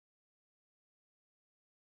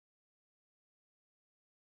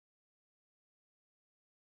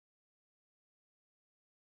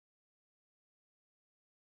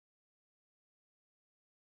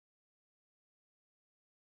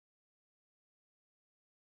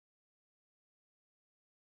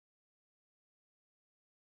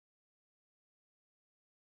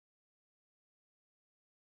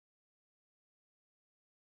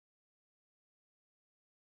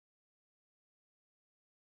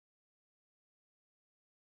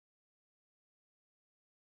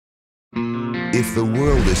If the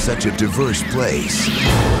world is such a diverse place,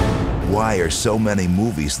 why are so many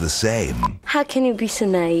movies the same? How can you be so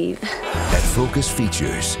naive? At Focus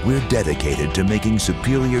Features, we're dedicated to making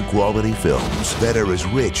superior quality films that are as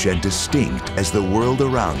rich and distinct as the world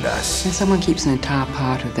around us. When someone keeps an entire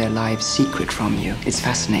part of their life secret from you, it's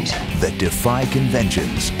fascinating. That defy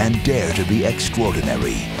conventions and dare to be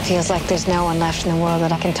extraordinary. Feels like there's no one left in the world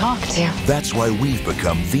that I can talk to. That's why we've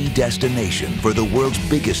become the destination for the world's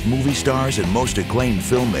biggest movie stars and most acclaimed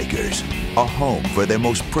filmmakers. A home for their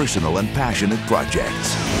most personal and passionate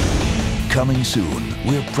projects. Coming soon,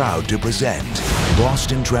 we're proud to present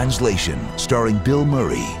Lost in Translation, starring Bill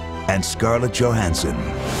Murray and Scarlett Johansson.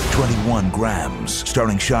 21 Grams,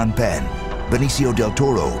 starring Sean Penn, Benicio del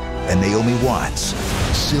Toro, and Naomi Watts.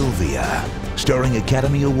 Sylvia, starring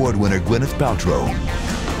Academy Award winner Gwyneth Paltrow.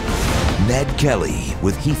 Ned Kelly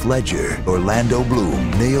with Heath Ledger, Orlando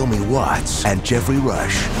Bloom, Naomi Watts, and Jeffrey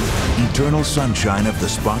Rush. Eternal Sunshine of the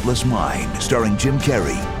Spotless Mind, starring Jim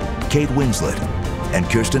Carrey, Kate Winslet, and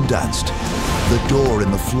Kirsten Dunst. The Door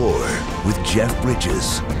in the Floor with Jeff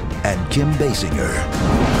Bridges and Kim Basinger.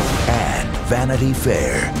 And Vanity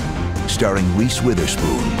Fair, starring Reese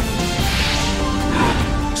Witherspoon.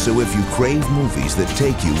 So if you crave movies that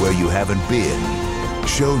take you where you haven't been,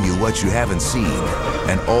 show you what you haven't seen,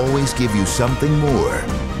 and always give you something more,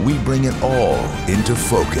 we bring it all into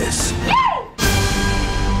focus.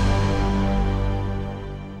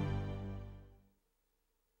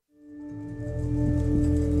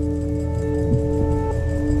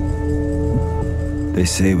 They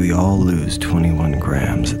say we all lose 21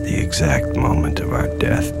 grams at the exact moment of our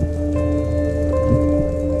death.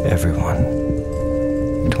 Everyone.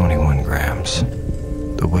 21 grams.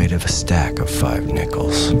 The weight of a stack of 5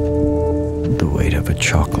 nickels. The weight of a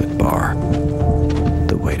chocolate bar.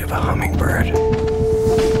 The weight of a hummingbird.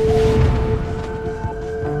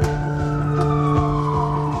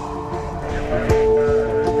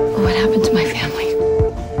 What happened to my family?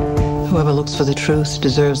 Whoever looks for the truth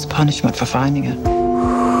deserves punishment for finding it.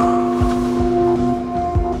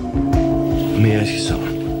 Let me ask you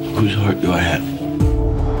something. Whose heart do I have?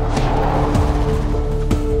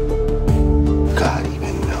 God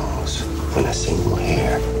even knows when a single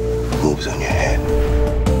hair moves on your head.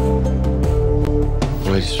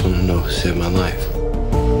 I just want to know who saved my life.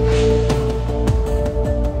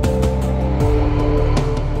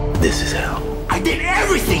 This is hell. I did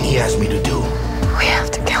everything he asked me to do. We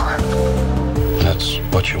have to kill him. That's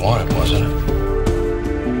what you wanted, wasn't it?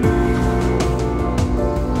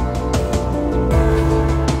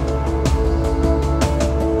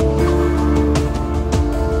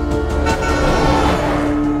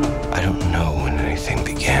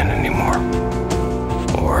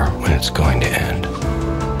 It's going to end.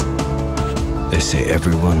 They say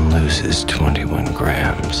everyone loses 21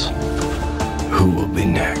 grams. Who will be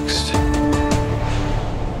next?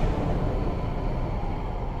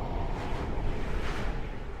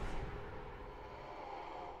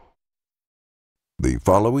 The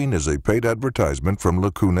following is a paid advertisement from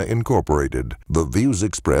Lacuna Incorporated. The views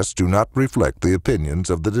expressed do not reflect the opinions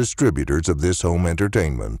of the distributors of this home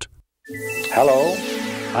entertainment. Hello.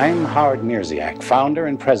 I'm Howard Mirziak, founder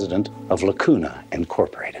and president of Lacuna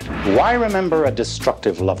Incorporated. Why remember a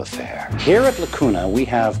destructive love affair? Here at Lacuna, we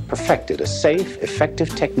have perfected a safe,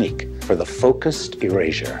 effective technique for the focused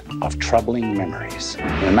erasure of troubling memories.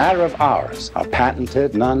 In a matter of hours, our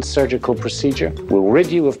patented non-surgical procedure will rid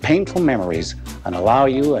you of painful memories and allow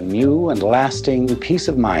you a new and lasting peace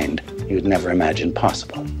of mind you'd never imagined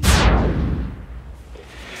possible.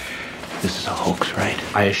 This is a hoax, right?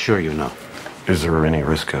 I assure you, no. Is there any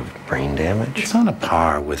risk of brain damage? It's on a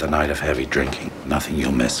par with a night of heavy drinking. Nothing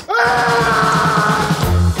you'll miss.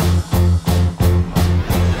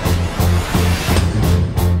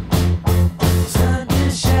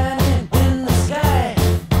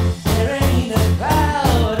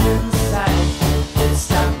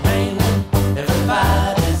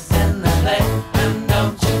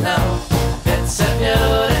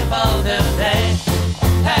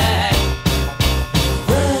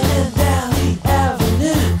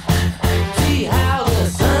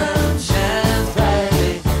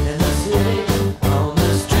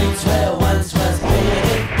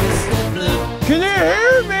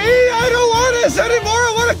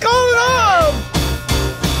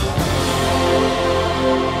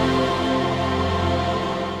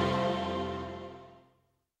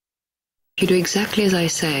 If you do exactly as I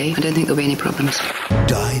say, I don't think there'll be any problems.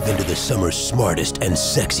 Dive into the summer's smartest and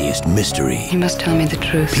sexiest mystery. You must tell me the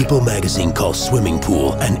truth. People magazine calls Swimming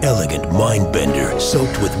Pool an elegant mind bender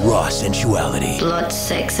soaked with raw sensuality. Blood,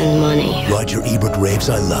 sex, and money. Roger Ebert raves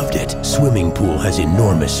I loved it. Swimming Pool has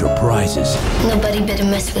enormous surprises. Nobody better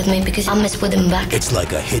mess with me because I'll mess with him back. It's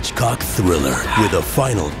like a Hitchcock thriller with a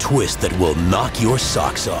final twist that will knock your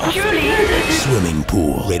socks off. Swimming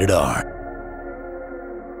Pool. Rated R.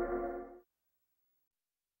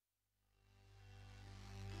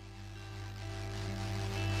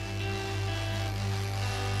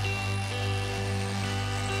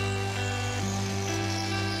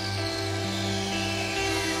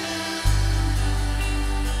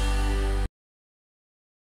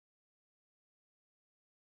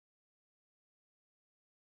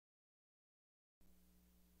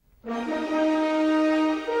 Thank you.